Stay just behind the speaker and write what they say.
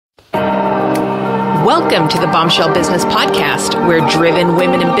Welcome to the Bombshell Business Podcast, where driven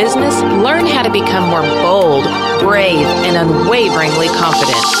women in business learn how to become more bold, brave, and unwaveringly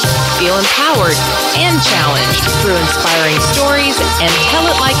confident. Feel empowered and challenged through inspiring stories and tell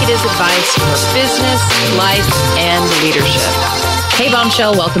it like it is advice for business, life, and leadership. Hey,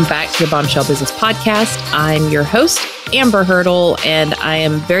 Bombshell. Welcome back to the Bombshell Business Podcast. I'm your host, Amber Hurdle, and I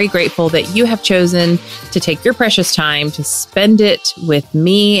am very grateful that you have chosen to take your precious time to spend it with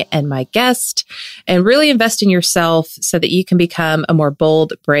me and my guest and really invest in yourself so that you can become a more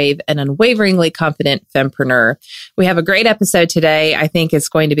bold, brave, and unwaveringly confident fempreneur. We have a great episode today. I think it's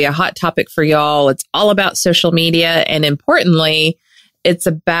going to be a hot topic for y'all. It's all about social media, and importantly, it's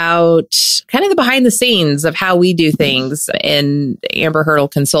about kind of the behind the scenes of how we do things in Amber Hurdle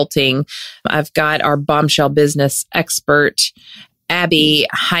Consulting. I've got our Bombshell business expert, Abby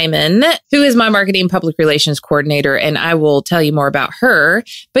Hyman, who is my marketing public relations coordinator, and I will tell you more about her.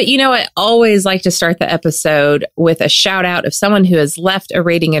 But you know, I always like to start the episode with a shout out of someone who has left a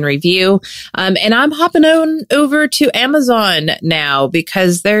rating and review. And I'm hopping on over to Amazon now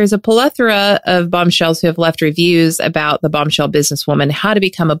because there's a plethora of bombshells who have left reviews about the Bombshell Businesswoman, how to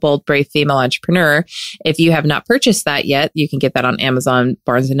become a bold, brave female entrepreneur. If you have not purchased that yet, you can get that on Amazon,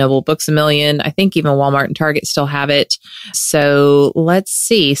 Barnes & Noble, Books A Million. I think even Walmart and Target still have it. So let's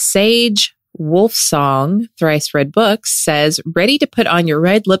see. Sage Wolfsong, Thrice Read Books, says, ready to put on your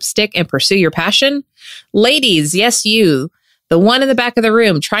red lipstick and pursue your passion? Ladies, yes, you, the one in the back of the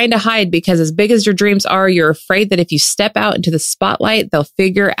room trying to hide because as big as your dreams are, you're afraid that if you step out into the spotlight, they'll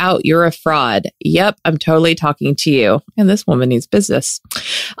figure out you're a fraud. Yep, I'm totally talking to you. And this woman needs business.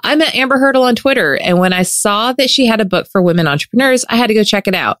 I met Amber Hurdle on Twitter, and when I saw that she had a book for women entrepreneurs, I had to go check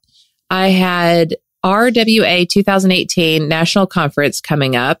it out. I had RWA 2018 National Conference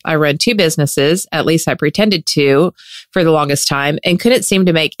coming up. I run two businesses, at least I pretended to, for the longest time, and couldn't seem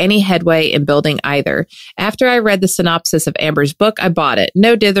to make any headway in building either. After I read the synopsis of Amber's book, I bought it.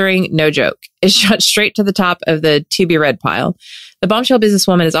 No dithering, no joke. It shot straight to the top of the to-be-read pile. The Bombshell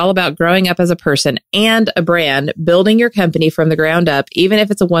Businesswoman is all about growing up as a person and a brand, building your company from the ground up, even if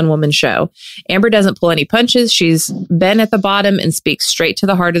it's a one-woman show. Amber doesn't pull any punches. She's been at the bottom and speaks straight to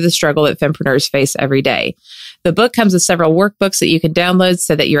the heart of the struggle that fempreneurs face every day. The book comes with several workbooks that you can download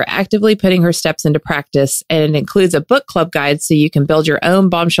so that you're actively putting her steps into practice, and it includes a book club guide so you can build your own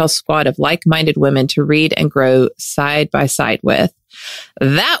Bombshell squad of like-minded women to read and grow side by side with.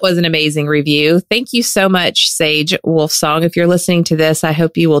 That was an amazing review. Thank you so much, Sage Wolfsong. If you're listening to this, I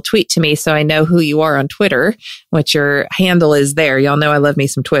hope you will tweet to me so I know who you are on Twitter, what your handle is there. Y'all know I love me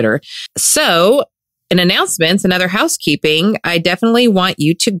some Twitter. So, in announcements and other housekeeping, I definitely want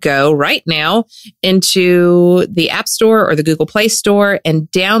you to go right now into the App Store or the Google Play Store and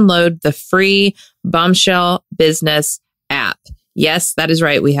download the free Bombshell Business app. Yes, that is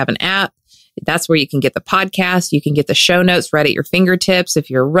right. We have an app. That's where you can get the podcast. You can get the show notes right at your fingertips. If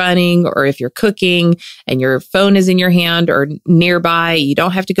you're running or if you're cooking and your phone is in your hand or nearby, you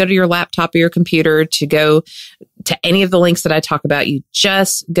don't have to go to your laptop or your computer to go to any of the links that I talk about. You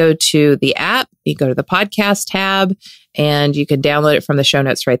just go to the app, you go to the podcast tab, and you can download it from the show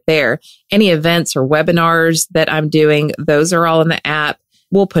notes right there. Any events or webinars that I'm doing, those are all in the app.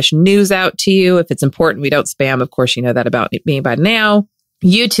 We'll push news out to you if it's important. We don't spam. Of course, you know that about me by now.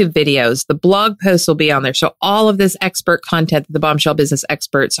 YouTube videos, the blog posts will be on there. So all of this expert content that the Bombshell Business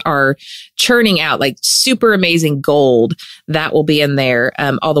experts are churning out, like super amazing gold, that will be in there.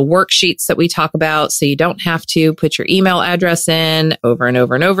 All the worksheets that we talk about. So you don't have to put your email address in over and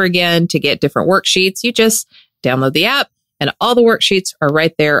over and over again to get different worksheets. You just download the app, and all the worksheets are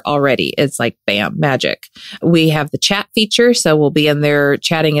right there already. It's like, bam, magic. We have the chat feature. So we'll be in there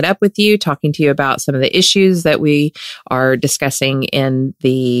chatting it up with you, talking to you about some of the issues that we are discussing in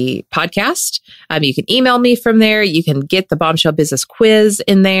the podcast. You can email me from there. You can get the Bombshell Business quiz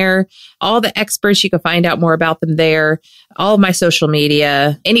in there. All the experts, you can find out more about them there. All of my social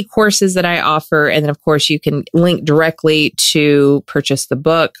media, any courses that I offer. And then, of course, you can link directly to purchase the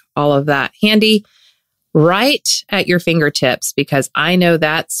book. All of that handy right at your fingertips, because I know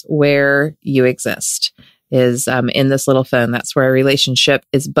that's where you exist, is in this little phone. That's where a relationship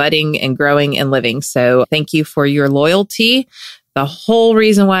is budding and growing and living. So thank you for your loyalty. The whole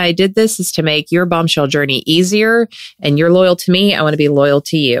reason why I did this is to make your bombshell journey easier, and you're loyal to me. I want to be loyal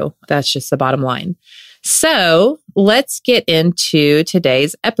to you. That's just the bottom line. So let's get into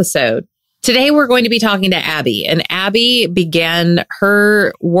today's episode. Today, we're going to be talking to Abby, and Abby began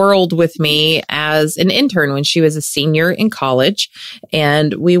her world with me as an intern when she was a senior in college,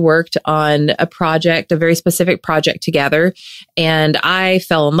 and we worked on a project, a very specific project together, and I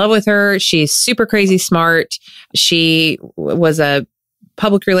fell in love with her. She's super crazy smart. She was a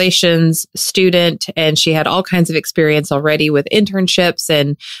public relations student, and she had all kinds of experience already with internships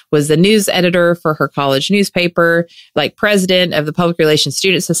and was the news editor for her college newspaper, like president of the Public Relations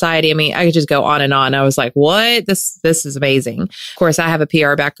Student Society. I mean, I could just go on and on. I was like, what? This is amazing. Of course, I have a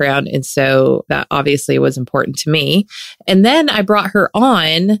PR background, and so that obviously was important to me. And then I brought her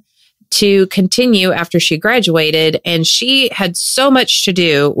on to continue after she graduated, and she had so much to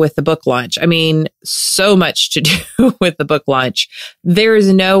do with the book launch. I mean, so much to do with the book launch. There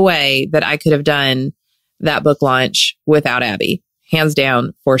is no way that I could have done that book launch without Abby. Hands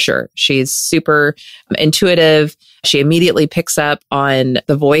down, for sure. She's super intuitive. She immediately picks up on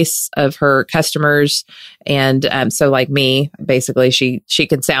the voice of her customers. And so like me, basically, she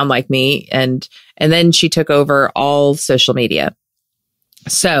can sound like me. And then she took over all social media.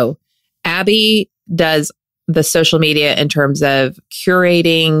 So Abby does the social media in terms of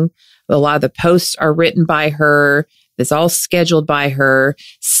curating. A lot of the posts are written by her. It's all scheduled by her.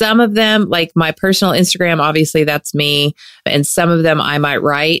 Some of them, like my personal Instagram, obviously that's me. And some of them I might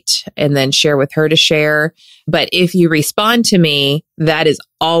write and then share with her to share. But if you respond to me, that is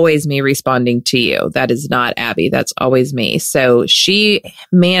always me responding to you. That is not Abby. That's always me. So she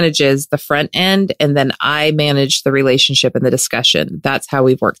manages the front end, and then I manage the relationship and the discussion. That's how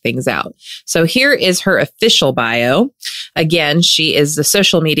we've worked things out. So here is her official bio. Again, she is the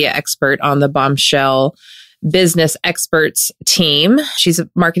social media expert on the Bombshell business experts team. She's a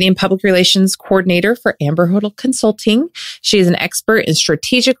marketing and public relations coordinator for Amber Hodel Consulting. She is an expert in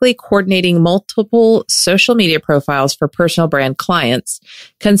strategically coordinating multiple social media profiles for personal brand clients,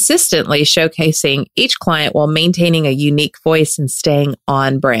 consistently showcasing each client while maintaining a unique voice and staying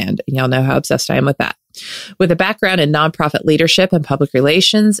on brand. And y'all know how obsessed I am with that. With a background in nonprofit leadership and public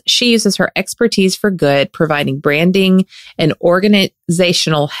relations, she uses her expertise for good, providing branding and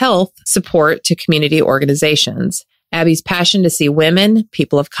organizational health support to community organizations. Abby's passion to see women,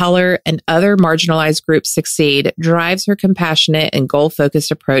 people of color, and other marginalized groups succeed drives her compassionate and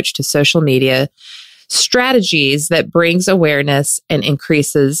goal-focused approach to social media strategies that brings awareness and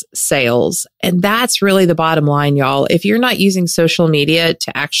increases sales. And that's really the bottom line, y'all. If you're not using social media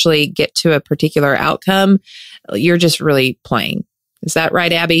to actually get to a particular outcome, you're just really playing. Is that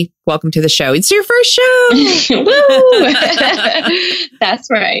right, Abby? Welcome to the show. It's your first show. Woo! That's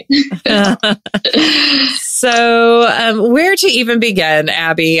right. So where to even begin,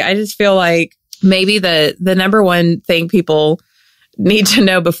 Abby? I just feel like maybe the number one thing people need to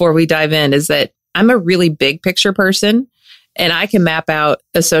know before we dive in is that I'm a really big picture person, and I can map out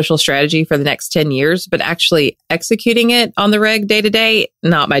a social strategy for the next 10 years, but actually executing it on the reg day to day,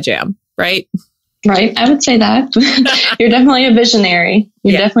 not my jam, right? Right. I would say that. You're definitely a visionary.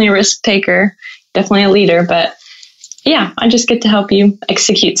 You're definitely a risk taker, definitely a leader. But yeah, I just get to help you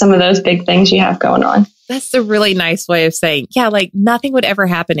execute some of those big things you have going on. That's a really nice way of saying, yeah, like nothing would ever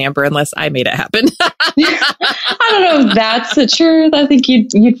happen, Amber, unless I made it happen. I don't know if that's the truth. I think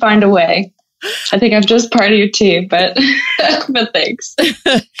you'd find a way. I think I'm just part of your team, but thanks.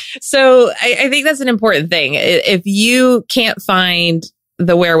 So I think that's an important thing. If you can't find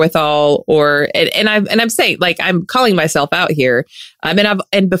the wherewithal, and I'm saying, like, I'm calling myself out here.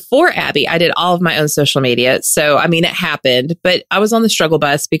 And before Abby, I did all of my own social media. So, I mean, it happened, but I was on the struggle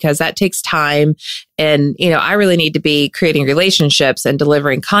bus because that takes time. And, I really need to be creating relationships and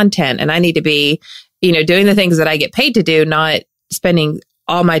delivering content. And I need to be, doing the things that I get paid to do, not spending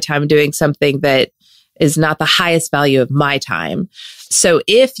all my time doing something that is not the highest value of my time. So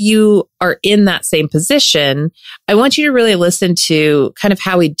if you are in that same position, I want you to really listen to kind of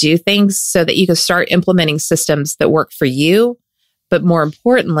how we do things so that you can start implementing systems that work for you, but more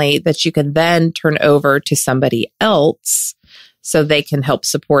importantly, that you can then turn over to somebody else so they can help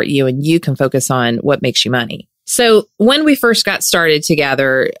support you and you can focus on what makes you money. So when we first got started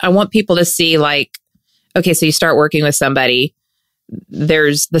together, I want people to see like, okay, so you start working with somebody.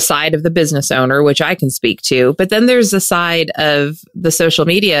 There's the side of the business owner, which I can speak to, but then there's the side of the social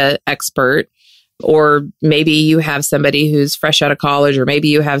media expert, or maybe you have somebody who's fresh out of college, or maybe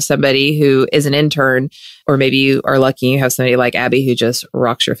you have somebody who is an intern, or maybe you are lucky you have somebody like Abby who just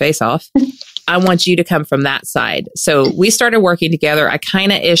rocks your face off. I want you to come from that side. So we started working together. I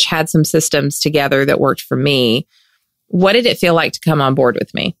kind of had some systems together that worked for me. What did it feel like to come on board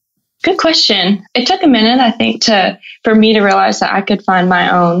with me? Good question. It took a minute, I think, for me to realize that I could find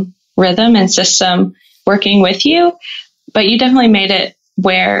my own rhythm and system working with you. But you definitely made it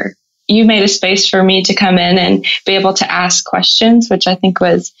where you made a space for me to come in and be able to ask questions, which I think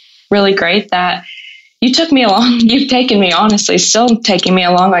was really great. That you took me along. You've taken me, honestly, still taking me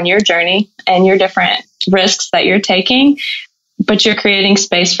along on your journey and your different risks that you're taking. But you're creating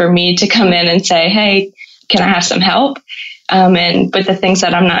space for me to come in and say, hey, can I have some help? and with the things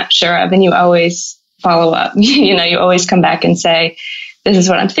that I'm not sure of, and you always follow up. You always come back and say, this is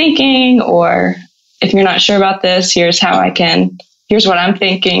what I'm thinking, or if you're not sure about this, here's what I'm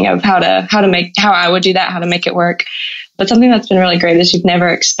thinking of how I would do that, how to make it work. But something that's been really great is you've never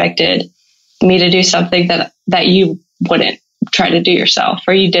expected me to do something that you wouldn't try to do yourself,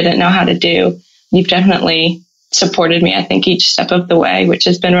 or you didn't know how to do. You've definitely supported me, I think, each step of the way, which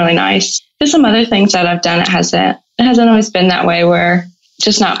has been really nice. There's some other things that I've done. It hasn't always been that way, where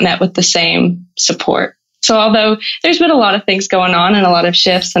just not met with the same support. So although there's been a lot of things going on and a lot of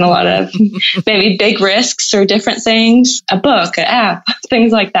shifts and a lot of maybe big risks or different things, a book, an app,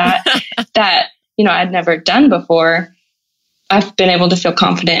 things like that, I'd never done before, I've been able to feel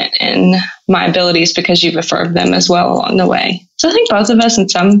confident in my abilities because you've affirmed them as well along the way. So I think both of us in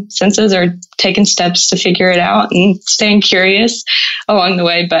some senses are taking steps to figure it out and staying curious along the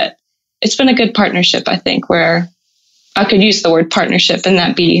way. But it's been a good partnership, I think, where I could use the word partnership and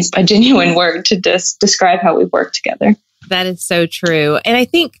that be a genuine word to describe how we work together. That is so true. And I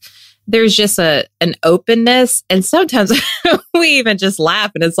think there's just an openness. And sometimes we even just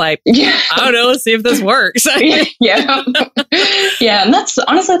laugh and it's like, I don't know, let's see if this works. Yeah. And that's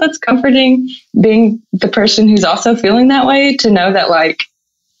comforting, being the person who's also feeling that way, to know that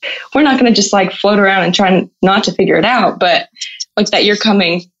we're not going to just float around and try not to figure it out, but that you're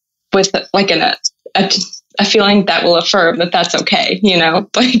coming with a feeling that will affirm that that's okay. We're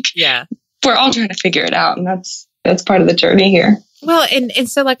all trying to figure it out, and that's part of the journey here. Well, and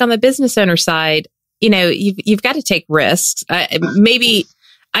so on the business owner side, you've got to take risks. Maybe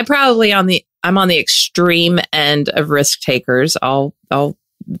I'm on the extreme end of risk takers. I'll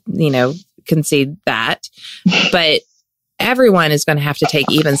concede that, but everyone is going to have to take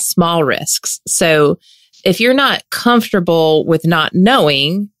even small risks. So if you're not comfortable with not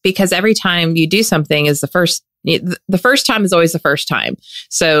knowing, because every time you do something is the first time is always the first time.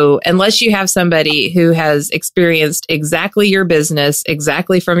 So unless you have somebody who has experienced exactly your business,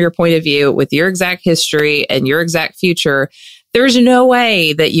 exactly from your point of view, with your exact history and your exact future, there's no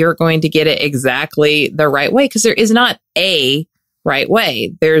way that you're going to get it exactly the right way, because there is not a right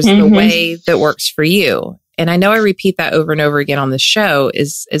way. There's the way that works for you. And I know I repeat that over and over again on the show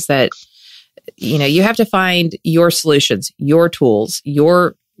is that, you have to find your solutions, your tools,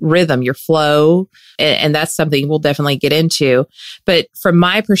 your rhythm, your flow. And that's something we'll definitely get into. But from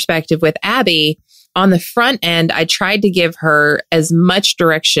my perspective with Abby, on the front end, I tried to give her as much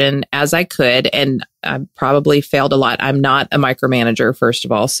direction as I could. And I probably failed a lot. I'm not a micromanager, first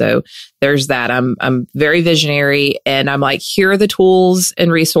of all. So there's that. I'm very visionary, and I'm like, here are the tools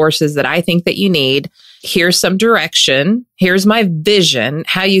and resources that I think that you need. Here's some direction. Here's my vision.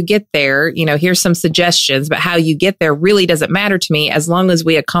 How you get there, here's some suggestions, but how you get there really doesn't matter to me as long as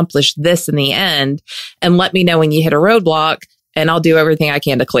we accomplish this in the end. And let me know when you hit a roadblock, and I'll do everything I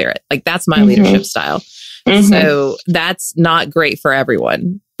can to clear it. That's my leadership style. So that's not great for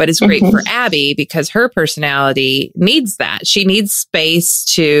everyone, but it's great for Abby because her personality needs that. She needs space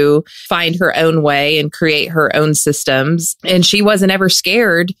to find her own way and create her own systems. And she wasn't ever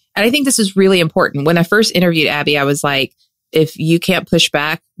scared. And I think this is really important. When I first interviewed Abby, I was like, if you can't push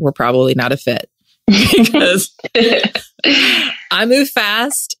back, we're probably not a fit. Because I move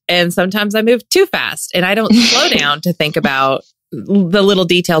fast, and sometimes I move too fast, and I don't slow down to think about the little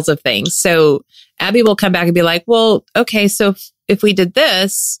details of things. So Abby will come back and be like, well, okay, so if we did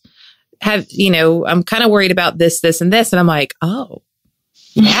this, I'm kind of worried about this, this, and this. And I'm like, oh,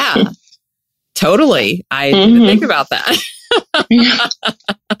 yeah, totally. I didn't think about that.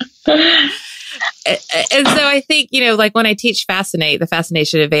 And so I think, when I teach Fascinate, the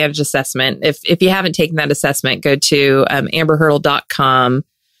Fascination Advantage Assessment, if you haven't taken that assessment, go to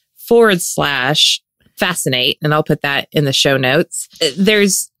amberhurdle.com/fascinate, and I'll put that in the show notes.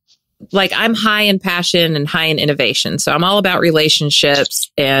 There's I'm high in passion and high in innovation. So I'm all about relationships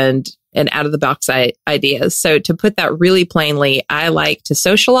and out of the box ideas. So to put that really plainly, I like to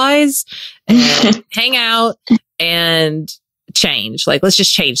socialize and hang out and change. Let's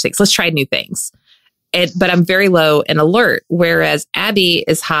just change things. Let's try new things. But I'm very low in alert, whereas Abby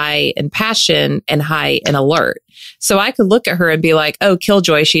is high in passion and high in alert. So I could look at her and be like, oh,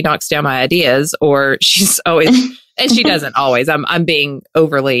 killjoy, she knocks down my ideas, or she's always, and she doesn't always. I'm being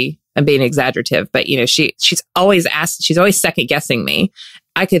exaggerative, but she's always second guessing me.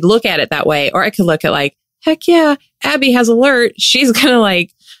 I could look at it that way, or I could look at heck yeah, Abby has alert. She's gonna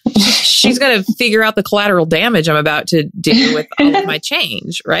figure out the collateral damage I'm about to do with all of my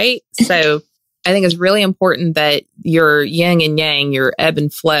change, right? So I think it's really important that your yin and yang, your ebb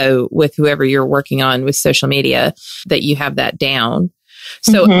and flow with whoever you're working on with social media, that you have that down.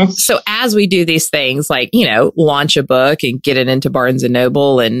 So as we do these things like, launch a book and get it into Barnes and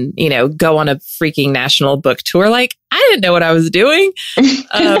Noble and, go on a freaking national book tour, like I didn't know what I was doing.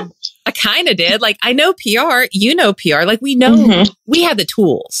 I kind of did. Like I know PR, PR, like we know we had the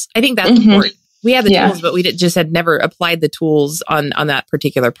tools. I think that's important. We had the tools, but we just had never applied the tools on that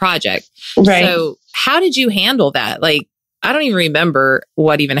particular project. Right. So how did you handle that? Like, I don't even remember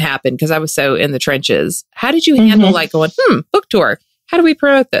what even happened because I was so in the trenches. How did you handle like going, book tour? How do we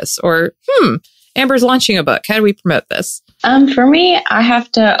promote this? Or, Amber's launching a book. How do we promote this? For me, I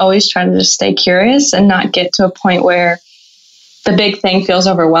have to always try to just stay curious and not get to a point where the big thing feels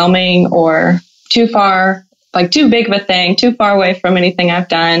overwhelming or too far, like too big of a thing, too far away from anything I've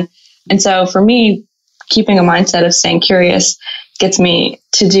done. And so for me, keeping a mindset of staying curious gets me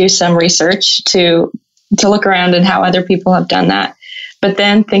to do some research, to look around and how other people have done that. But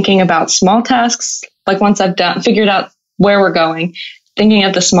then thinking about small tasks, like once I've figured out where we're going, thinking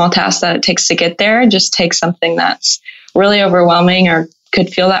of the small tasks that it takes to get there, just take something that's really overwhelming or could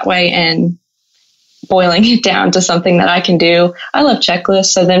feel that way and boiling it down to something that I can do. I love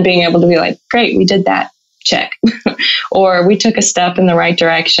checklists. So then being able to be like, great, we did that. Check. Or we took a step in the right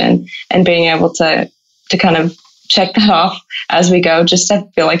direction, and being able to kind of check that off as we go, just to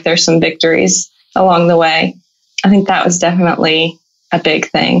feel like there's some victories along the way. I think that was definitely a big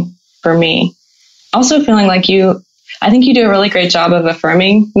thing for me. Also feeling like I think you do a really great job of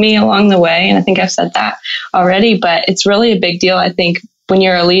affirming me along the way. And I think I've said that already, but it's really a big deal. I think when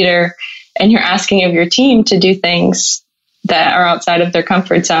you're a leader and you're asking of your team to do things that are outside of their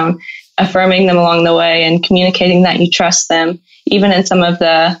comfort zone, affirming them along the way and communicating that you trust them, even in some of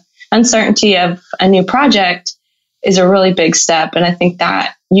the uncertainty of a new project, is a really big step. And I think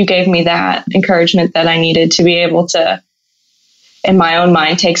that you gave me that encouragement that I needed to be able to, in my own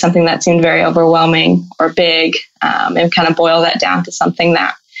mind, take something that seemed very overwhelming or big and kind of boil that down to something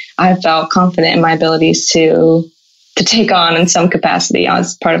that I felt confident in my abilities to take on in some capacity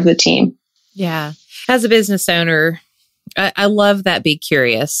as part of the team. Yeah. As a business owner, I love that. Be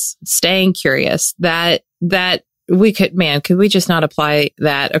curious, staying curious, that could we just not apply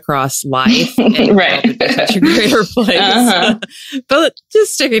that across life? And right. Such a greater place. But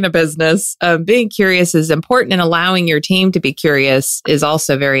just sticking to business, being curious is important, and allowing your team to be curious is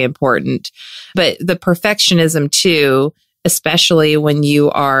also very important. But the perfectionism too, especially when you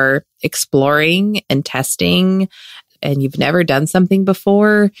are exploring and testing and you've never done something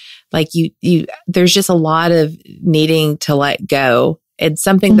before, like there's just a lot of needing to let go. And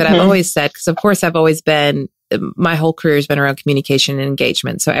something that I've always said, because of course my whole career has been around communication and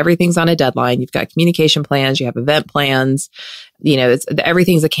engagement. So everything's on a deadline. You've got communication plans, you have event plans,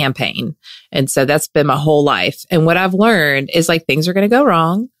 everything's a campaign. And so that's been my whole life. And what I've learned is like things are going to go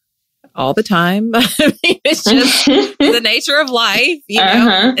wrong all the time. I mean, it's just the nature of life,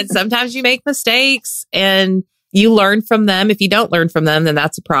 and sometimes you make mistakes and you learn from them. If you don't learn from them, then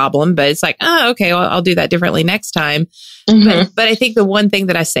that's a problem. But it's like, okay, well, I'll do that differently next time. But I think the one thing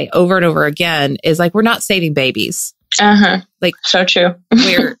that I say over and over again is like, we're not saving babies. Like, so true.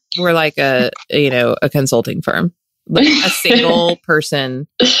 we're like a consulting firm, like a single person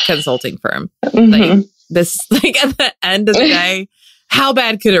consulting firm. Like this, like at the end of the day, how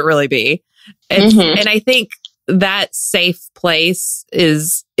bad could it really be? And I think that safe place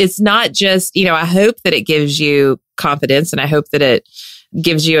it's not just, I hope that it gives you confidence, and I hope that it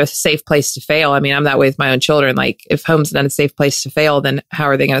gives you a safe place to fail. I mean, I'm that way with my own children. Like if home's not a safe place to fail, then how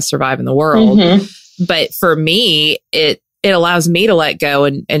are they going to survive in the world? But for me, it allows me to let go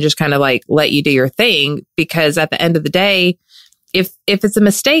and just kind of like let you do your thing, because at the end of the day, if it's a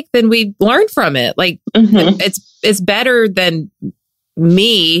mistake, then we learn from it. Like it's better than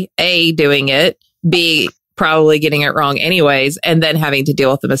me, A, doing it, B, probably getting it wrong anyways, and then having to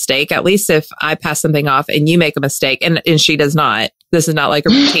deal with the mistake. At least if I pass something off and you make a mistake and she does not, this is not like a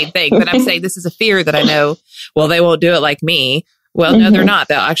routine thing, but I'm saying this is a fear that I know, well, they won't do it like me. Well, no, they're not.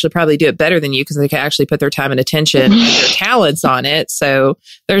 They'll actually probably do it better than you because they can actually put their time and attention and their talents on it. So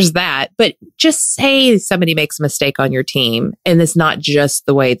there's that. But just say somebody makes a mistake on your team and it's not just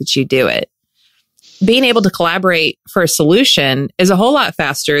the way that you do it. Being able to collaborate for a solution is a whole lot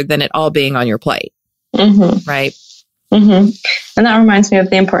faster than it all being on your plate. Right. And that reminds me of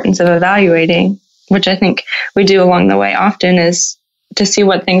the importance of evaluating, which I think we do along the way often, is to see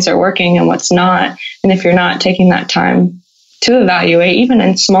what things are working and what's not. And if you're not taking that time to evaluate, even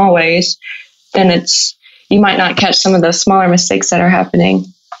in small ways, then you might not catch some of those smaller mistakes that are happening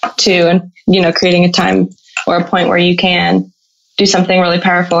too. And, creating a time or a point where you can do something really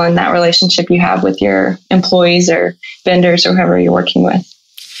powerful in that relationship you have with your employees or vendors or whoever you're working with.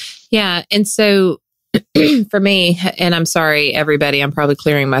 Yeah. And so For me, and I'm sorry, everybody, I'm probably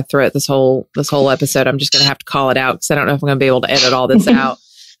clearing my throat this whole episode. I'm just going to have to call it out because I don't know if I'm going to be able to edit all this out.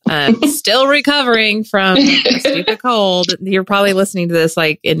 Still recovering from a stupid cold. You're probably listening to this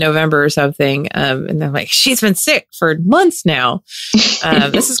like in November or something. And they're like, she's been sick for months now.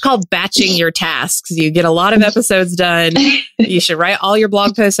 This is called batching your tasks. You get a lot of episodes done. You should write all your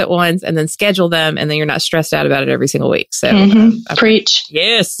blog posts at once and then schedule them. And then you're not stressed out about it every single week. So preach.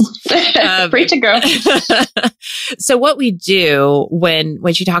 Yes. Preach it, girl. So what we do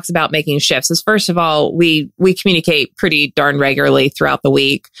when she talks about making shifts is, first of all, we communicate pretty darn regularly throughout the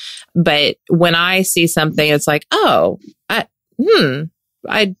week. But when I see something, it's like, oh, I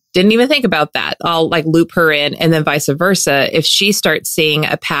didn't even think about that. I'll like loop her in, and then vice versa. If she starts seeing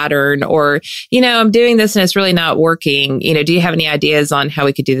a pattern or, I'm doing this and it's really not working, do you have any ideas on how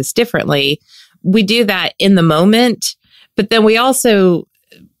we could do this differently? We do that in the moment, but then we also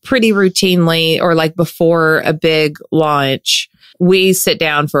pretty routinely, or like before a big launch, we sit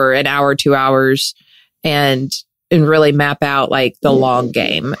down for an hour, 2 hours and really map out like the long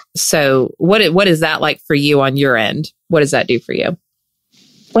game. So what is that like for you on your end? What does that do for you?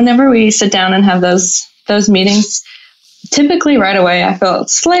 Whenever we sit down and have those meetings, typically right away, I feel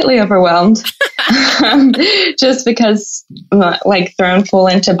slightly overwhelmed just because I'm like thrown full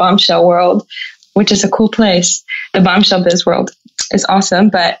into Bombshell world, which is a cool place. The Bombshell biz world is awesome,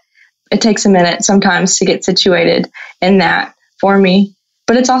 but it takes a minute sometimes to get situated in that for me.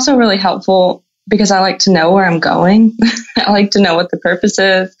 But it's also really helpful because I like to know where I'm going. I like to know what the purpose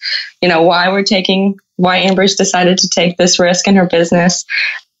is, why Amber's decided to take this risk in her business,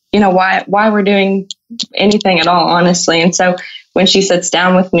 why we're doing anything at all, honestly. And so when she sits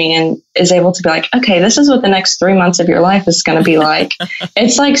down with me and is able to be like, okay, this is what the next 3 months of your life is going to be like,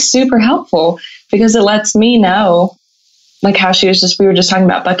 it's like super helpful because it lets me know, like how we were just talking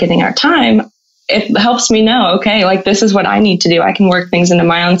about bucketing our time. It helps me know, okay, like this is what I need to do. I can work things into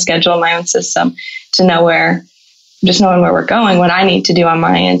my own schedule, my own system to know knowing where we're going, what I need to do on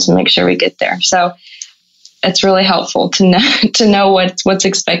my end to make sure we get there. So it's really helpful to know what's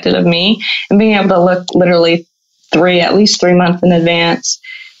expected of me, and being able to look literally at least 3 months in advance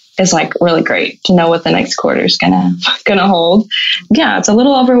is like really great to know what the next quarter is gonna hold. Yeah, it's a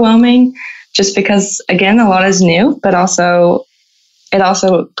little overwhelming just because, again, a lot is new, but it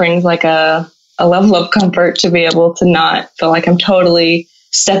also brings like a level of comfort to be able to not feel like I'm totally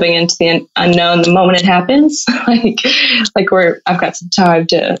stepping into the unknown the moment it happens. I've got some time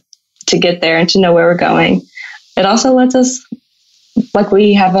to get there and to know where we're going. It also lets us, like,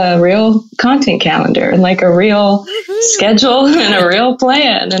 we have a real content calendar and like a real schedule and a real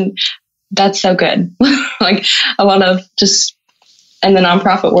plan. And that's so good. Like a lot of just in the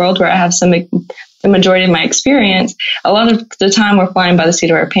nonprofit world where I have the majority of my experience, a lot of the time we're flying by the seat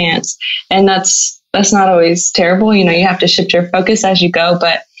of our pants. And that's not always terrible. You have to shift your focus as you go,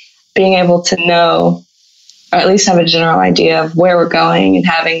 but being able to know, or at least have a general idea of where we're going and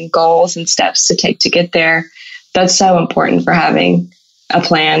having goals and steps to take to get there, that's so important for having a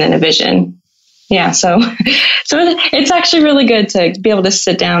plan and a vision. Yeah. So it's actually really good to be able to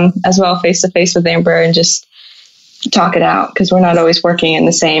sit down as well face to face with Amber and just talk it out, because we're not always working in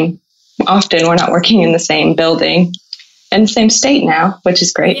the same building in the same state now, which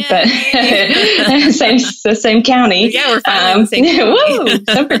is great, but the same county. Yeah, we're finally in the same county. Woo,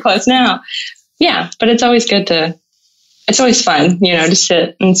 super close now. Yeah, but it's always it's always fun, to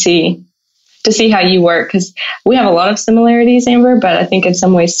sit and see how you work, because we have a lot of similarities, Amber, but I think in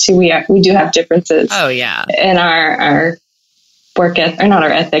some ways too, we do have differences. Oh yeah. In our work ethic, or not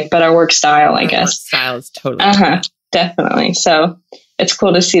our ethic, but our work style, I guess. Work style is totally different. Definitely. So it's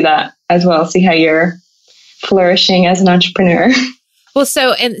cool to see that as well, see how you're flourishing as an entrepreneur. Well,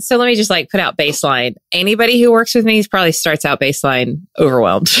 so let me just like put out baseline. Anybody who works with me probably starts out baseline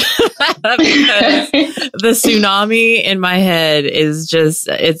overwhelmed because the tsunami in my head is just,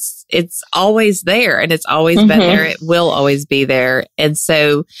 it's always there, and it's always been there. It will always be there. And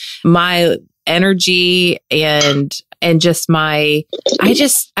so my energy and just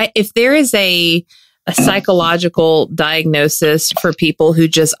if there is a psychological diagnosis for people who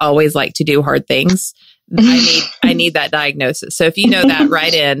just always like to do hard things, I need that diagnosis. So if you know that,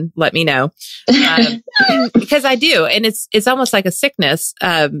 write in, let me know. Because I do. And it's almost like a sickness,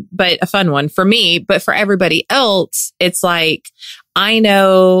 but a fun one for me. But for everybody else, it's like, I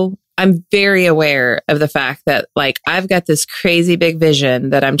know I'm very aware of the fact that like I've got this crazy big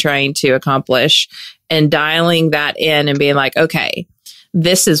vision that I'm trying to accomplish, and dialing that in and being like, okay,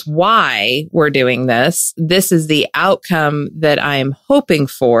 this is why we're doing this. This is the outcome that I'm hoping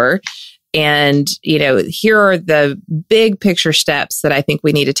for. And, here are the big picture steps that I think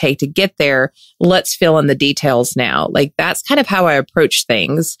we need to take to get there. Let's fill in the details now. Like, that's kind of how I approach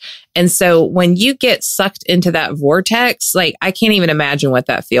things. And so when you get sucked into that vortex, like, I can't even imagine what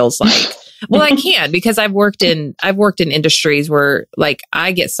that feels like. Well, I can, because I've worked in industries where, like,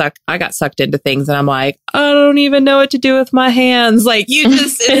 I got sucked into things and I'm like, I don't even know what to do with my hands. Like,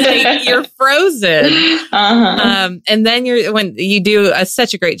 it's like you're frozen. And then when you do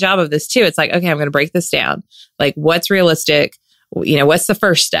such a great job of this too, it's like, okay, I'm going to break this down. Like, what's realistic? What's the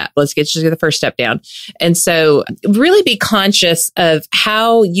first step? Let's get the first step down. And so really be conscious of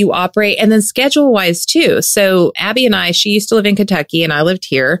how you operate, and then schedule wise too. So Abby and I, she used to live in Kentucky and I lived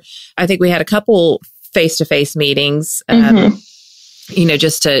here. I think we had a couple face-to-face meetings,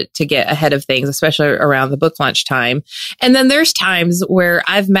 just to get ahead of things, especially around the book launch time. And then there's times where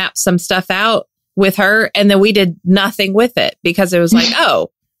I've mapped some stuff out with her and then we did nothing with it because it was like, oh,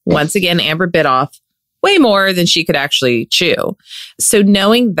 once again, Amber bit off way more than she could actually chew. So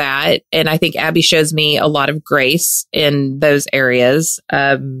knowing that, and I think Abby shows me a lot of grace in those areas.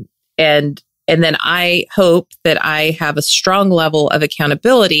 And then I hope that I have a strong level of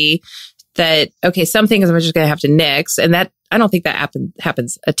accountability that, okay, some things I'm just going to have to nix. And that, I don't think that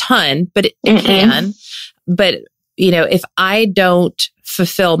happens a ton, but it can. But, if I don't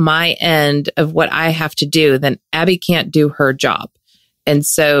fulfill my end of what I have to do, then Abby can't do her job. And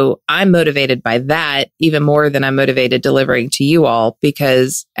so I'm motivated by that even more than I'm motivated delivering to you all,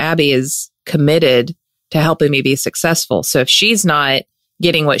 because Abby is committed to helping me be successful. So if she's not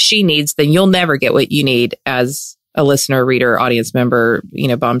getting what she needs, then you'll never get what you need as a listener, reader, audience member,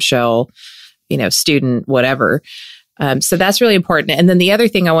 Bombshell, student, whatever. So that's really important. And then the other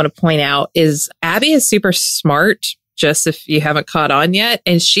thing I want to point out is Abby is super smart, just if you haven't caught on yet.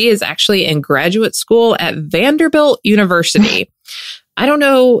 And she is actually in graduate school at Vanderbilt University. I don't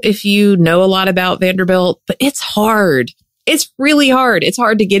know if you know a lot about Vanderbilt, but it's hard. It's really hard. It's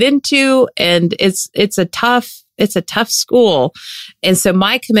hard to get into, and it's a tough school. And so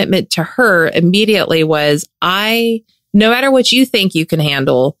my commitment to her immediately was, no matter what you think you can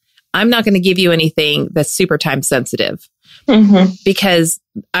handle, I'm not going to give you anything that's super time sensitive, because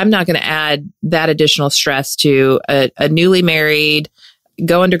I'm not going to add that additional stress to a newly married,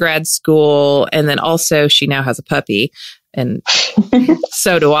 going to grad school. And then also she now has a puppy. And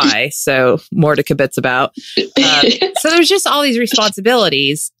so do I. So more to kibitz about. So there's just all these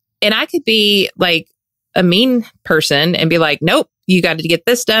responsibilities. And I could be like a mean person and be like, nope, you got to get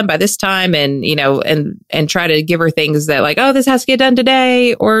this done by this time. And, and try to give her things that like, oh, this has to get done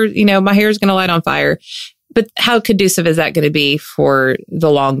today. Or, my hair is going to light on fire. But how conducive is that going to be for the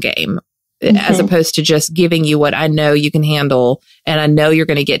long game? As opposed to just giving you what I know you can handle and I know you're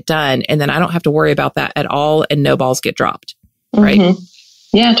going to get done. And then I don't have to worry about that at all and no balls get dropped. Right.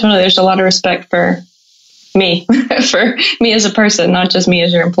 Yeah, totally. There's a lot of respect for me, for me as a person, not just me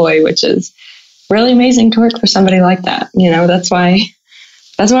as your employee, which is really amazing to work for somebody like that.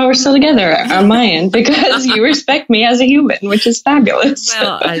 That's why we're still together on my end, because you respect me as a human, which is fabulous.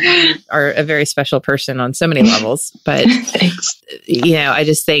 Well, you are a very special person on so many levels, but thanks. I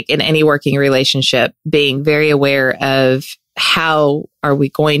just think in any working relationship, being very aware of how are we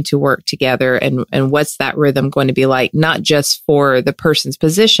going to work together and what's that rhythm going to be like, not just for the person's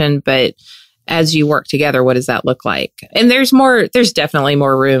position, but as you work together, what does that look like? And there's definitely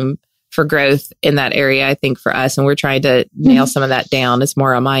more room for growth in that area, I think, for us. And we're trying to nail some of that down. It's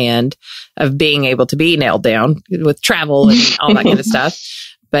more on my end of being able to be nailed down with travel and all that kind of stuff.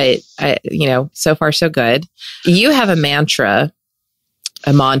 But, so far, so good. You have a mantra.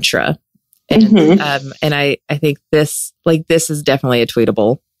 And, and I think this is definitely a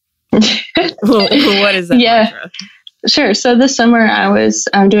tweetable. What is that mantra? Sure. So this summer I was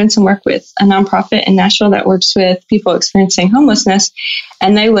doing some work with a nonprofit in Nashville that works with people experiencing homelessness.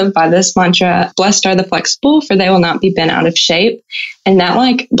 And they live by this mantra, blessed are the flexible, for they will not be bent out of shape. And that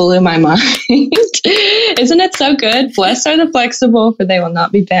blew my mind. Isn't it so good? Blessed are the flexible, for they will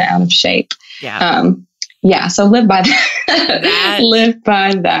not be bent out of shape. Yeah. So live by that. Live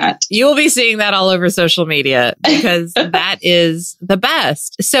by that. You will be seeing that all over social media, because that is the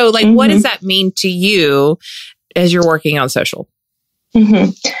best. So what does that mean to you as you're working on social?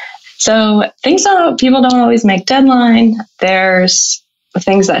 So people don't always make deadline. There's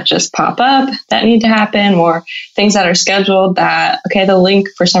things that just pop up that need to happen, or things that are scheduled that, okay, the link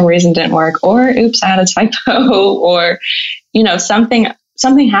for some reason didn't work, or oops, I had a typo, or,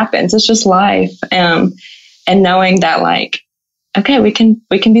 something happens. It's just life. And knowing that okay, we can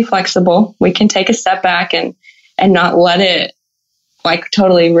be flexible. We can take a step back and not let it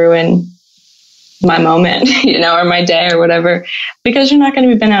totally ruin my moment, or my day or whatever, because you're not going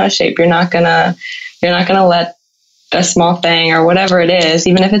to be bent out of shape. You're not going to let a small thing or whatever it is,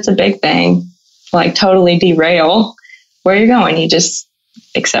 even if it's a big thing, like totally derail where you're going. You just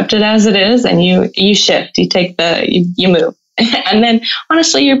accept it as it is, and you shift, you move. And then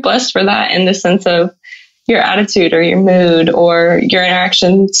honestly, you're blessed for that in the sense of your attitude or your mood or your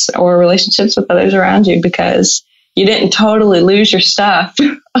interactions or relationships with others around you, because you didn't totally lose your stuff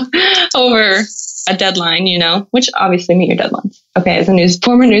over a deadline, which obviously meet your deadlines. Okay. As a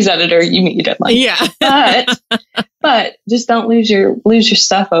former news editor, you meet your deadline. Yeah. but just don't lose your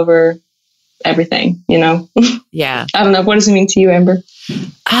stuff over everything, Yeah. I don't know. What does it mean to you, Amber?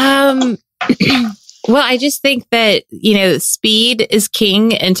 Well, I just think that, speed is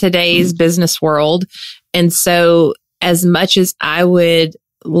king in today's business world. And so as much as I would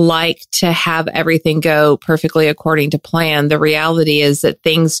like to have everything go perfectly according to plan, the reality is that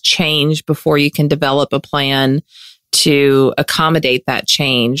things change before you can develop a plan to accommodate that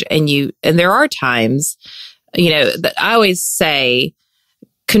change. And there are times, that I always say,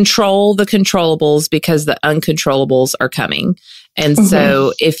 control the controllables because the uncontrollables are coming. And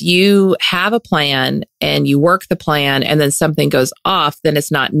so if you have a plan and you work the plan and then something goes off, then it's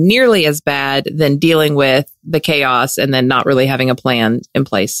not nearly as bad than dealing with the chaos and then not really having a plan in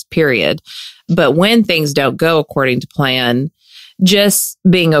place, period. But when things don't go according to plan, just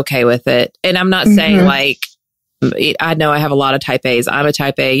being okay with it. And I'm not saying like, I know I have a lot of type A's. I'm a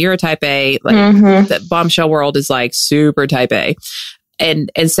type A. You're a type A. Like the Bombshell world is like super type A.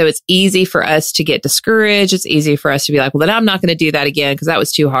 And so it's easy for us to get discouraged. It's easy for us to be like, well, then I'm not going to do that again because that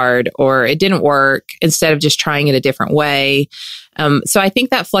was too hard or it didn't work, instead of just trying it a different way. So I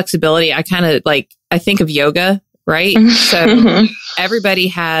think that flexibility, I think of yoga, right? So everybody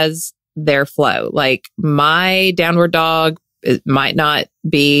has their flow. Like my downward dog, it might not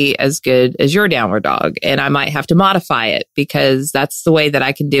be as good as your downward dog. And I might have to modify it because that's the way that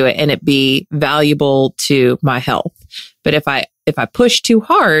I can do it and it be valuable to my health. But if I push too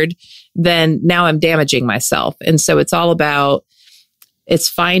hard, then now I'm damaging myself. And so it's all about, it's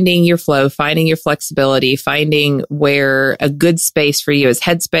finding your flow, finding your flexibility, finding where a good space for you is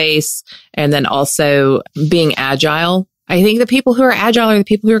headspace, and then also being agile. I think the people who are agile are the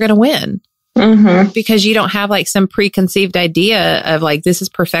people who are going to win. Because you don't have like some preconceived idea of like, this is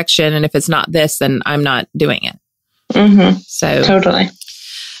perfection. And if it's not this, then I'm not doing it. So totally.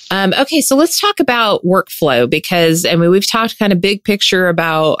 Okay. So let's talk about workflow, because we've talked kind of big picture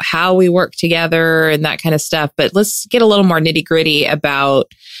about how we work together and that kind of stuff, but let's get a little more nitty gritty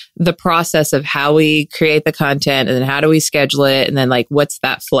about the process of how we create the content and then how do we schedule it? And then like, what's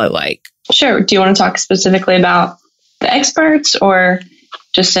that flow like? Sure. Do you want to talk specifically about the experts or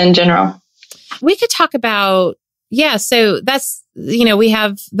just in general? We could talk about, so that's, we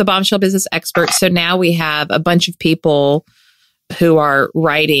have the Bombshell Business Experts. So now we have a bunch of people who are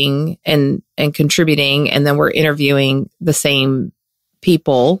writing and contributing, and then we're interviewing the same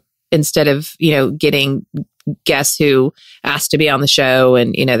people instead of, getting guests who ask to be on the show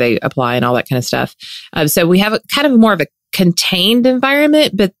and, they apply and all that kind of stuff. So we have a kind of more of a contained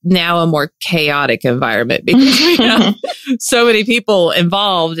environment, but now a more chaotic environment because we have so many people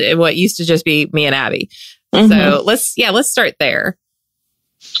involved in what used to just be me and Abby. So let's start there.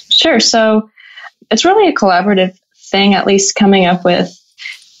 Sure. So it's really a collaborative thing, at least coming up with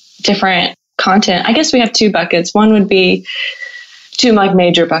different content. I guess we have two buckets. One would be two like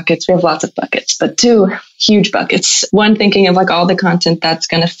major buckets. We have lots of buckets, but two huge buckets. One thinking of like all the content that's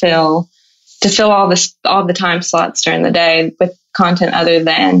going to fill all the time slots during the day with content other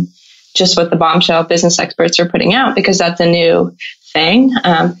than just what the Bombshell Business Experts are putting out, because that's a new thing.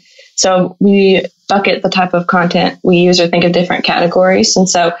 So we bucket the type of content we use or think of different categories. And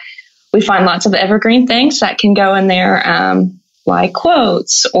so we find lots of evergreen things that can go in there, like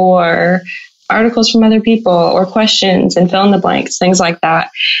quotes or articles from other people or questions and fill in the blanks, things like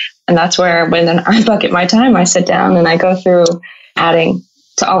that. And that's where when I bucket my time, I sit down and I go through adding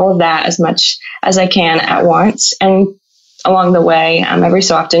to all of that as much as I can at once. And along the way, every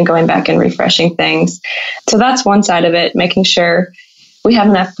so often going back and refreshing things. So that's one side of it, making sure we have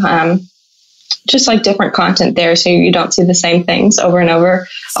enough, just like different content there so you don't see the same things over and over.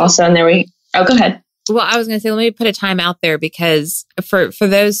 Also, and go ahead. Well, I was going to say, let me put a time out there because for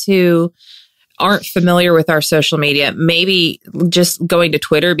those who aren't familiar with our social media, maybe just going to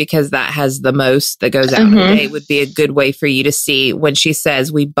Twitter because that has the most that goes out today would be a good way for you to see when she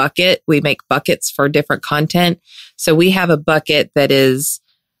says we make buckets for different content. So we have a bucket that is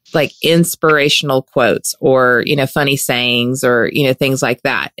like inspirational quotes or, funny sayings or, things like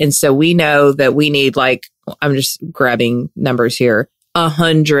that. And so we know that we need I'm just grabbing numbers here,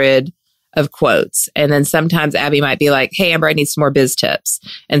 100 of quotes. And then sometimes Abby might be like, hey, Amber, I need some more biz tips.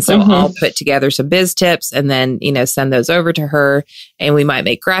 And so I'll put together some biz tips and then, send those over to her, and we might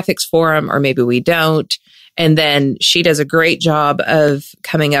make graphics for them, or maybe we don't. And then she does a great job of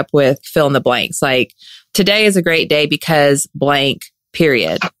coming up with fill in the blanks. Like, today is a great day because blank,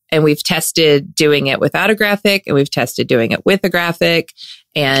 period. And we've tested doing it without a graphic, and we've tested doing it with a graphic.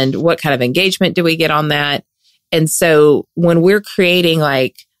 And what kind of engagement do we get on that? And so when we're creating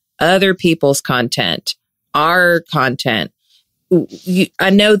like other people's content, our content, I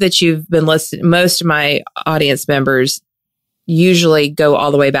know that you've been listening. Most of my audience members usually go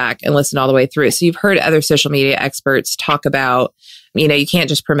all the way back and listen all the way through. So you've heard other social media experts talk about, you can't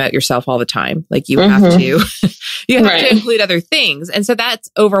just promote yourself all the time. Like you have to, you have to include other things. And so that's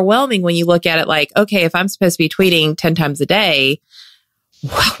overwhelming when you look at it like, okay, if I'm supposed to be tweeting 10 times a day,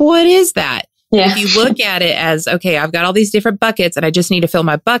 what is that? Yeah. If you look at it as, okay, I've got all these different buckets and I just need to fill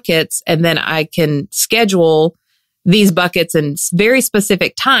my buckets, and then I can schedule these buckets in very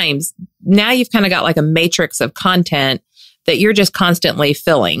specific times. Now you've kind of got like a matrix of content that you're just constantly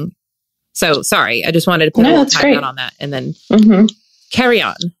filling. So sorry, I just wanted to put a little time out on that and then carry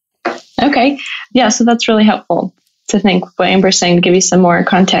on. Okay. Yeah. So that's really helpful to think what Amber's saying, to give you some more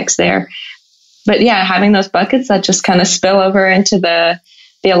context there. But yeah, having those buckets that just kind of spill over into the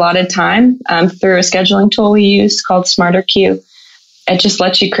allotted time through a scheduling tool we use called Smarter Queue. It just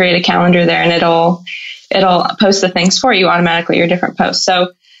lets you create a calendar there, and it'll post the things for you automatically, your different posts.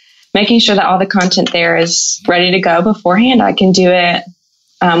 So making sure that all the content there is ready to go beforehand. I can do it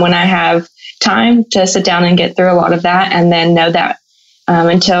when I have time to sit down and get through a lot of that, and then know that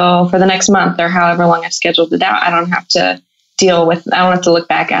until for the next month or however long I've scheduled it out, I don't have to look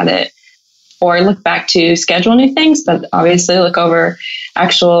back at it or look back to schedule new things, but obviously look over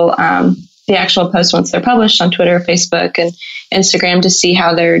the actual posts once they're published on Twitter, Facebook, and Instagram to see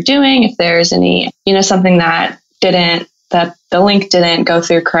how they're doing. If there's any, something that the link didn't go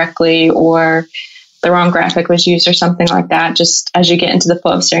through correctly, or the wrong graphic was used or something like that. Just as you get into the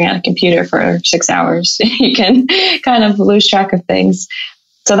flow of staring at a computer for 6 hours, you can kind of lose track of things.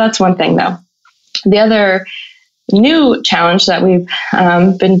 So that's one thing though. The other new challenge that we've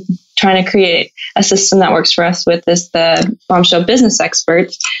been trying to create a system that works for us with is the Bombshell business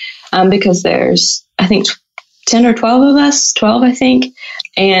experts, because there's, I think, 10 or 12 of us, 12, I think,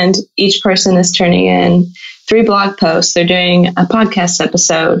 and each person is turning in 3 blog posts. They're doing a podcast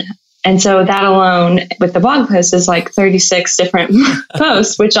episode. And so that alone with the blog posts is like 36 different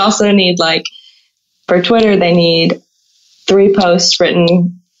posts, which also need, like, for Twitter, they need 3 posts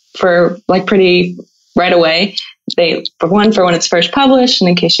written for like pretty right away. For when it's first published and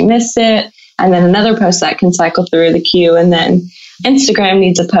in case you missed it, and then another post that can cycle through the queue, and then Instagram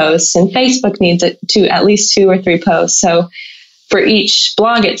needs a post, and Facebook needs at least 2 or 3 posts. So for each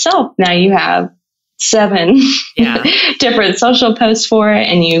blog itself, now you have 7 different social posts for it,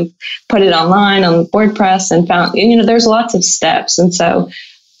 and you put it online on WordPress and found, there's lots of steps. And so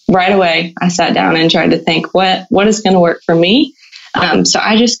right away, I sat down and tried to think what is going to work for me. So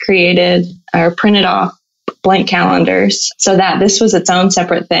I just created or printed off blank calendars so that this was its own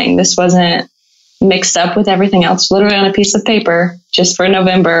separate thing. This wasn't mixed up with everything else, literally on a piece of paper, just for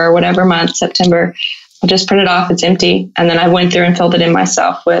November or whatever month, September. I just printed off, it's empty. And then I went through and filled it in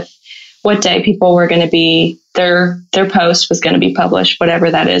myself with what day people were going to be, their post was going to be published,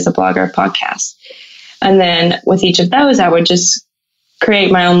 whatever that is, a blog or a podcast. And then with each of those, I would just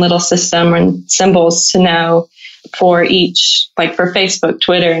create my own little system and symbols to know for each, like for Facebook,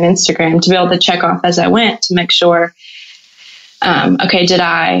 Twitter, and Instagram, to be able to check off as I went to make sure, okay, did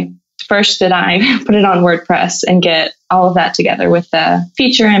I put it on WordPress and get all of that together with the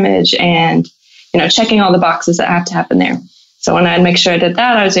feature image and, checking all the boxes that have to happen there. So when I'd make sure I did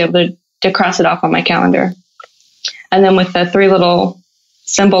that, I was able to cross it off on my calendar. And then with the 3 little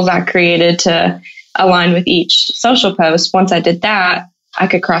symbols I created to align with each social post, once I did that, I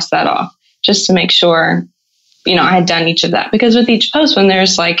could cross that off just to make sure, I had done each of that. Because with each post, when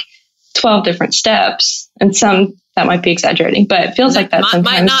there's like 12 different steps, and some, that might be exaggerating, but it feels like that sometimes.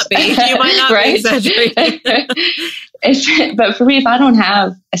 Might not be. You might not be exaggerating. But for me, if I don't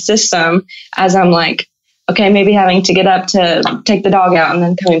have a system, as I'm like, okay, maybe having to get up to take the dog out and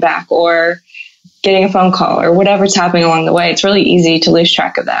then coming back, or getting a phone call, or whatever's happening along the way, it's really easy to lose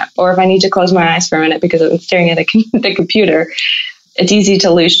track of that. Or if I need to close my eyes for a minute because I'm staring at the computer, it's easy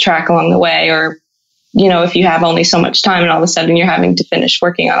to lose track along the way. Or, if you have only so much time and all of a sudden you're having to finish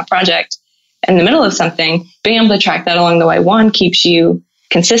working on a project in the middle of something, being able to track that along the way, one, keeps you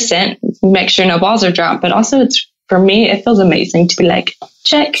consistent, make sure no balls are dropped, but also for me, it feels amazing to be like,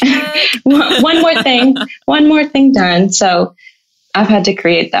 check, one more thing done. So I've had to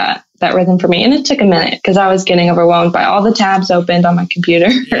create that that rhythm for me. And it took a minute because I was getting overwhelmed by all the tabs opened on my computer,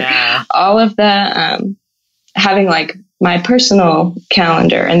 all of the, having like my personal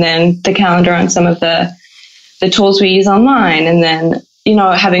calendar and then the calendar on some of the tools we use online. And then,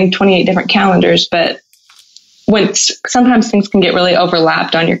 having 28 different calendars, but sometimes things can get really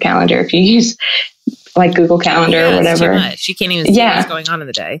overlapped on your calendar if you use like Google Calendar or whatever. It's too much. You can't even see what's going on in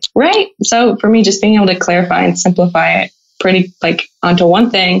the day. Right. So for me, just being able to clarify and simplify it pretty like onto one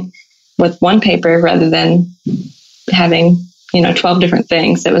thing with one paper rather than having, 12 different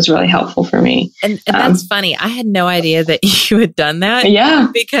things, that was really helpful for me. And that's funny. I had no idea that you had done that. Yeah.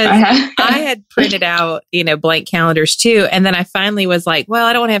 Because I had printed out, blank calendars too. And then I finally was like, well,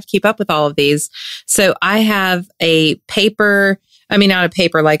 I don't want to have to keep up with all of these. So I have a paper, not a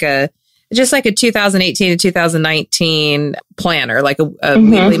paper, just like a 2018 to 2019 planner, like a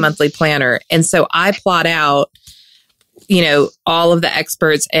weekly, monthly planner. And so I plot out, all of the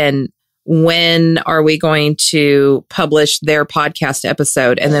experts and when are we going to publish their podcast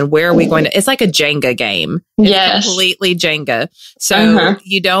episode? And then where are we going to, it's like a Jenga game. It's completely Jenga. So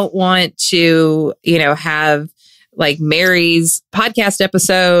you don't want to, have like Mary's podcast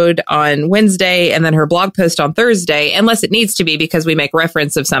episode on Wednesday and then her blog post on Thursday, unless it needs to be because we make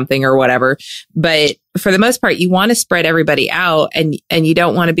reference of something or whatever. But for the most part, you want to spread everybody out and you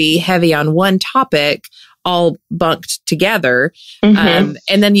don't want to be heavy on one topic all bunked together. And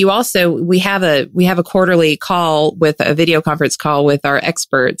then we have a quarterly call with a video conference call with our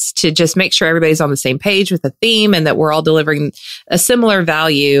experts to just make sure everybody's on the same page with the theme and that we're all delivering a similar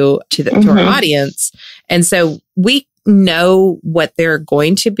value to our audience. And so we know what they're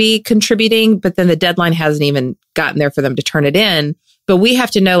going to be contributing, but then the deadline hasn't even gotten there for them to turn it in. But we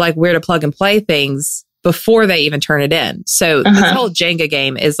have to know like where to plug and play things before they even turn it in. So this whole Jenga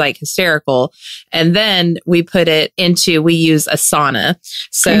game is like hysterical. And then we use Asana.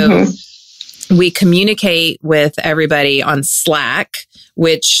 So we communicate with everybody on Slack,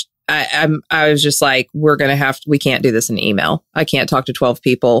 which I was just like, we can't do this in email. I can't talk to 12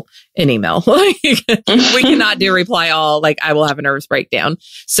 people in email. We cannot do reply all. Like I will have a nervous breakdown.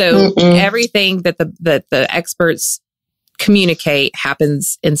 So everything that the experts communicate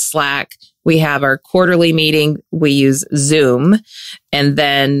happens in Slack. We have our quarterly meeting. We use Zoom. And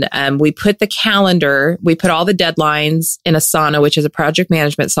then we put all the deadlines in Asana, which is a project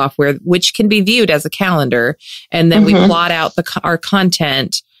management software, which can be viewed as a calendar. And then we plot out our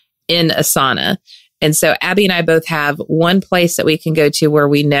content in Asana. And so Abby and I both have one place that we can go to where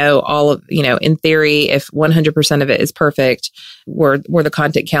we know all of, in theory, if 100% of it is perfect, where the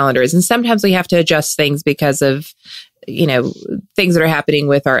content calendar is. And sometimes we have to adjust things because of things that are happening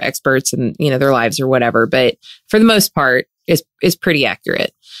with our experts and, their lives or whatever. But for the most part, is pretty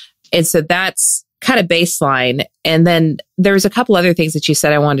accurate. And so that's kind of baseline. And then there's a couple other things that you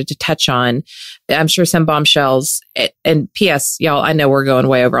said I wanted to touch on. I'm sure some bombshells. And P.S., y'all, I know we're going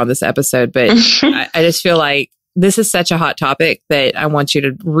way over on this episode, but I just feel like this is such a hot topic that I want you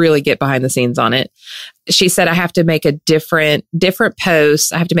to really get behind the scenes on it. She said, I have to make a different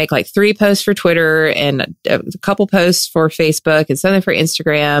posts. I have to make like 3 posts for Twitter and a couple posts for Facebook and something for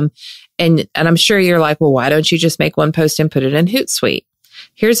Instagram. And I'm sure you're like, well, why don't you just make one post and put it in Hootsuite?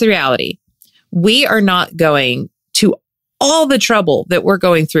 Here's the reality. We are not going to all the trouble that we're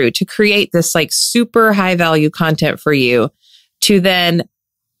going through to create this like super high value content for you to then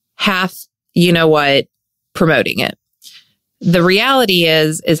promoting it. The reality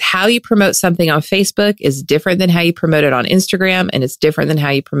is how you promote something on Facebook is different than how you promote it on Instagram, and it's different than how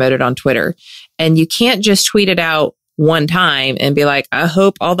you promote it on Twitter. And you can't just tweet it out one time and be like, I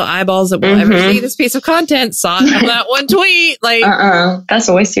hope all the eyeballs that will ever see this piece of content saw it on that one tweet. Like, that's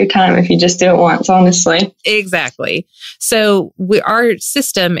a waste of your time if you just do it once, honestly. Exactly. So our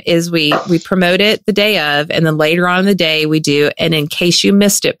system is we promote it the day of, and then later on in the day we do an in case you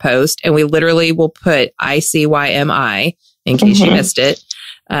missed it post, and we literally will put ICYMI in case you missed it.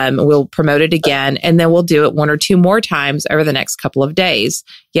 We'll promote it again, and then we'll do it 1 or 2 more times over the next couple of days.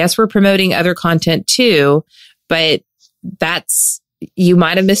 Yes, we're promoting other content too, but you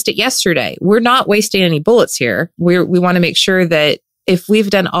might have missed it yesterday. We're not wasting any bullets here. We want to make sure that if we've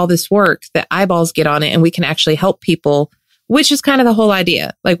done all this work, that eyeballs get on it and we can actually help people, which is kind of the whole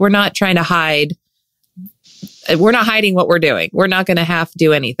idea. Like, we're not trying to hide. We're not hiding what we're doing. We're not going to have to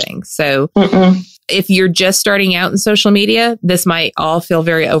do anything. So if you're just starting out in social media, this might all feel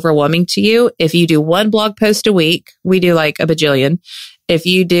very overwhelming to you. If you do 1 blog post a week, we do like a bajillion. If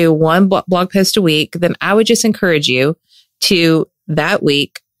you do 1 blog post a week, then I would just encourage you to that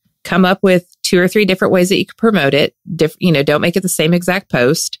week come up with 2 or 3 different ways that you can promote it. Don't make it the same exact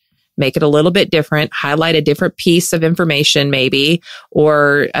post. make it a little bit different, highlight a different piece of information maybe,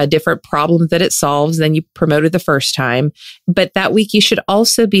 or a different problem that it solves than you promoted the first time. But that week, you should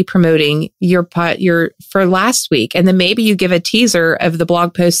also be promoting your for last week. And then maybe you give a teaser of the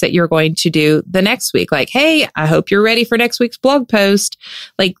blog post that you're going to do the next week. Like, hey, I hope you're ready for next week's blog post.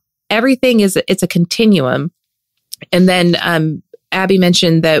 Like everything it's a continuum. And then Abby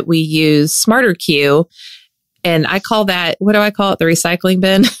mentioned that we use Smarter Queue. And I call that, what do I call it? The recycling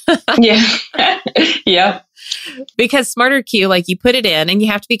bin. Yeah. Yeah. Because Smarter Queue, like you put it in, and you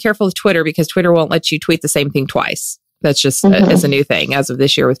have to be careful with Twitter because Twitter won't let you tweet the same thing twice. That's just is a new thing as of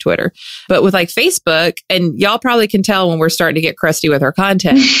this year with Twitter. But with like Facebook, and y'all probably can tell when we're starting to get crusty with our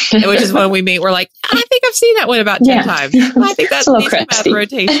content, which is when we meet, we're like, I think I've seen that one about 10 times. I think that's math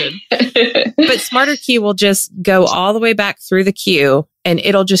rotation. But Smarter Queue will just go all the way back through the queue, and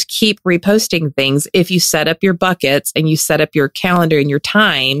it'll just keep reposting things if you set up your buckets and you set up your calendar and your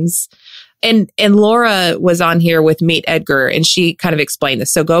times. And Laura was on here with Meet Edgar, and she kind of explained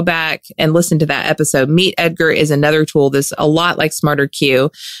this. So go back and listen to that episode. Meet Edgar is another tool that's a lot like Smarter Queue.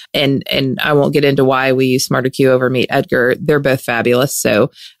 And I won't get into why we use Smarter Queue over Meet Edgar. They're both fabulous.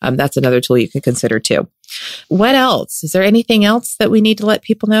 So that's another tool you can consider too. What else? Is there anything else that we need to let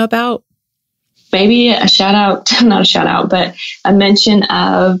people know about? Maybe a shout out, not a shout out, but a mention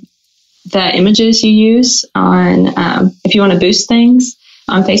of the images you use on, if you want to boost things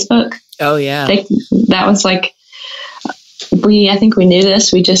on Facebook. Oh, yeah. That was like, I think we knew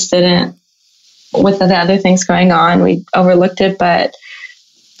this. We just didn't, with the other things going on, we overlooked it. But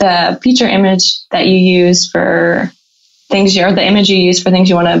the feature image that you use for things, or the image you use for things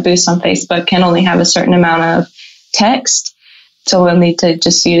you want to boost on Facebook can only have a certain amount of text. So we'll need to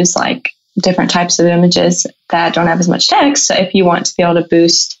just use like different types of images that don't have as much text. So if you want to be able to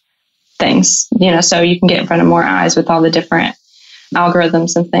boost things, so you can get in front of more eyes with all the different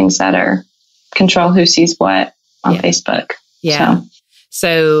algorithms and things that are control who sees what on Facebook. Yeah.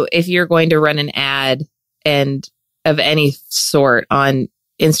 So if you're going to run an ad and of any sort on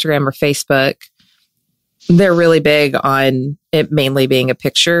Instagram or Facebook, they're really big on it mainly being a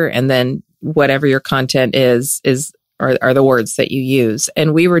picture, and then whatever your content are the words that you use.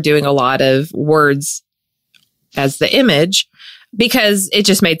 And we were doing a lot of words as the image because it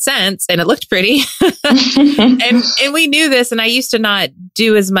just made sense and it looked pretty. and we knew this. And I used to not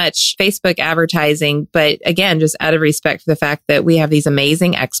do as much Facebook advertising, but again, just out of respect for the fact that we have these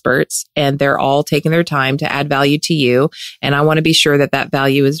amazing experts and they're all taking their time to add value to you. And I want to be sure that that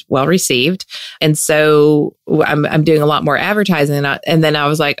value is well received. And so I'm doing a lot more advertising. And then I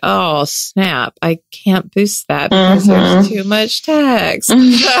was like, oh, snap, I can't boost that because there's too much text.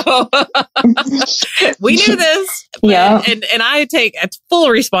 So we knew this. Yeah. And I take a full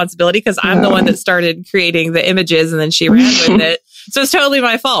responsibility because I'm the one that started creating the images and then she ran with it. So it's totally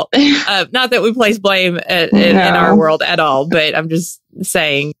my fault. Not that we place blame in our world at all, but I'm just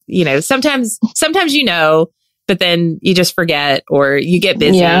saying, sometimes but then you just forget or you get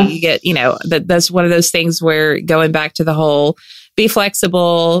busy. Yeah. You get, that's one of those things where going back to the whole be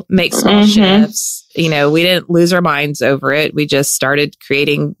flexible, make small shifts. We didn't lose our minds over it. We just started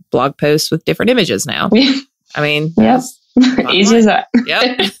creating blog posts with different images now. I mean, yep. Easy as that.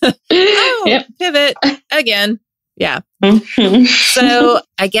 Yep. Yep. Pivot again. Yeah. So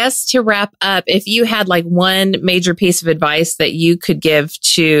I guess to wrap up, if you had like one major piece of advice that you could give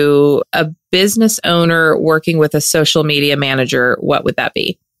to a business owner working with a social media manager, what would that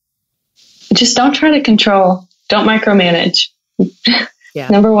be? Just don't try to control. Don't micromanage. Yeah.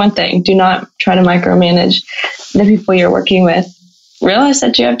 Number one thing, do not try to micromanage the people you're working with. Realize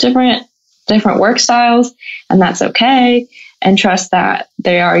that you have different work styles, and that's okay. And trust that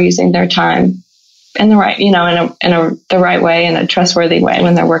they are using their time in the right, the right way, in a trustworthy way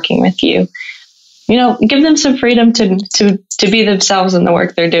when they're working with you. Give them some freedom to be themselves in the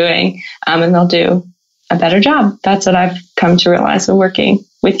work they're doing, and they'll do a better job. That's what I've come to realize when working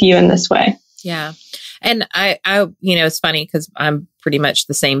with you in this way. Yeah. And I it's funny because I'm pretty much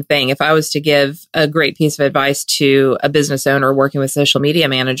the same thing. If I was to give a great piece of advice to a business owner working with a social media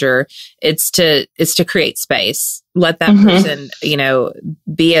manager, it's to create space. Let that person,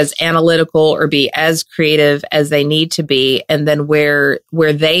 be as analytical or be as creative as they need to be. And then where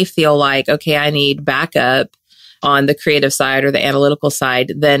they feel like, okay, I need backup on the creative side or the analytical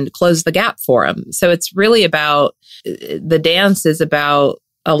side, then close the gap for them. So it's really about, the dance is about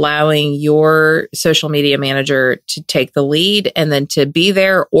allowing your social media manager to take the lead and then to be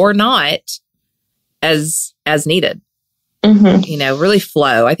there or not as needed. Really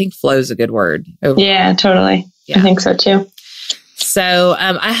flow. I think flow is a good word. Yeah, totally. Yeah. I think so too. So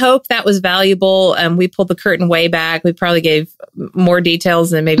I hope that was valuable. We pulled the curtain way back. We probably gave more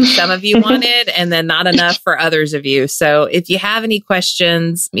details than maybe some of you wanted, and then not enough for others of you. So if you have any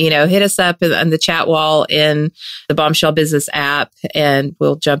questions, hit us up on the chat wall in the Bombshell Business app, and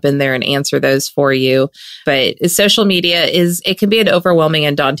we'll jump in there and answer those for you. But social media it can be an overwhelming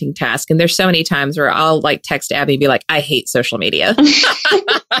and daunting task. And there's so many times where I'll text Abby and be like, I hate social media.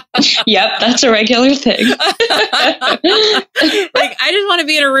 Yep, that's a regular thing. I just want to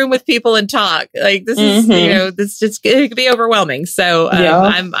be in a room with people and talk. This is, this just, it could be overwhelming. So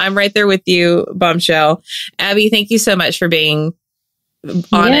I'm right there with you, Bombshell. Abby, thank you so much for being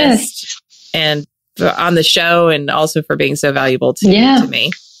honest and on the show, and also for being so valuable to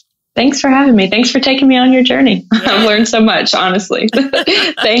me. Thanks for having me. Thanks for taking me on your journey. Yeah. I've learned so much, honestly.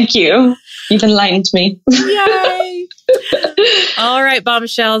 Thank you. You've enlightened me. Yay. All right,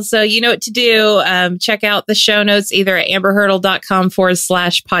 Bombshell. So you know what to do. Check out the show notes either at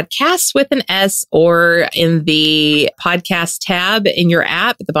amberhurdle.com/podcast with an S, or in the podcast tab in your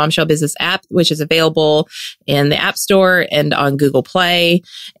app, the Bombshell Business app, which is available in the App Store and on Google Play.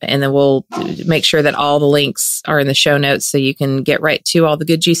 And then we'll make sure that all the links are in the show notes so you can get right to all the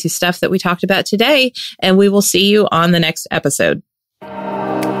good, juicy stuff that we talked about today. And we will see you on the next episode.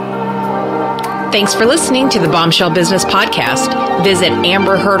 Thanks for listening to the Bombshell Business Podcast. Visit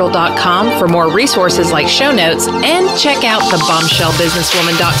amberhurdle.com for more resources like show notes, and check out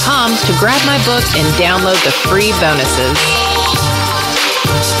thebombshellbusinesswoman.com to grab my book and download the free bonuses.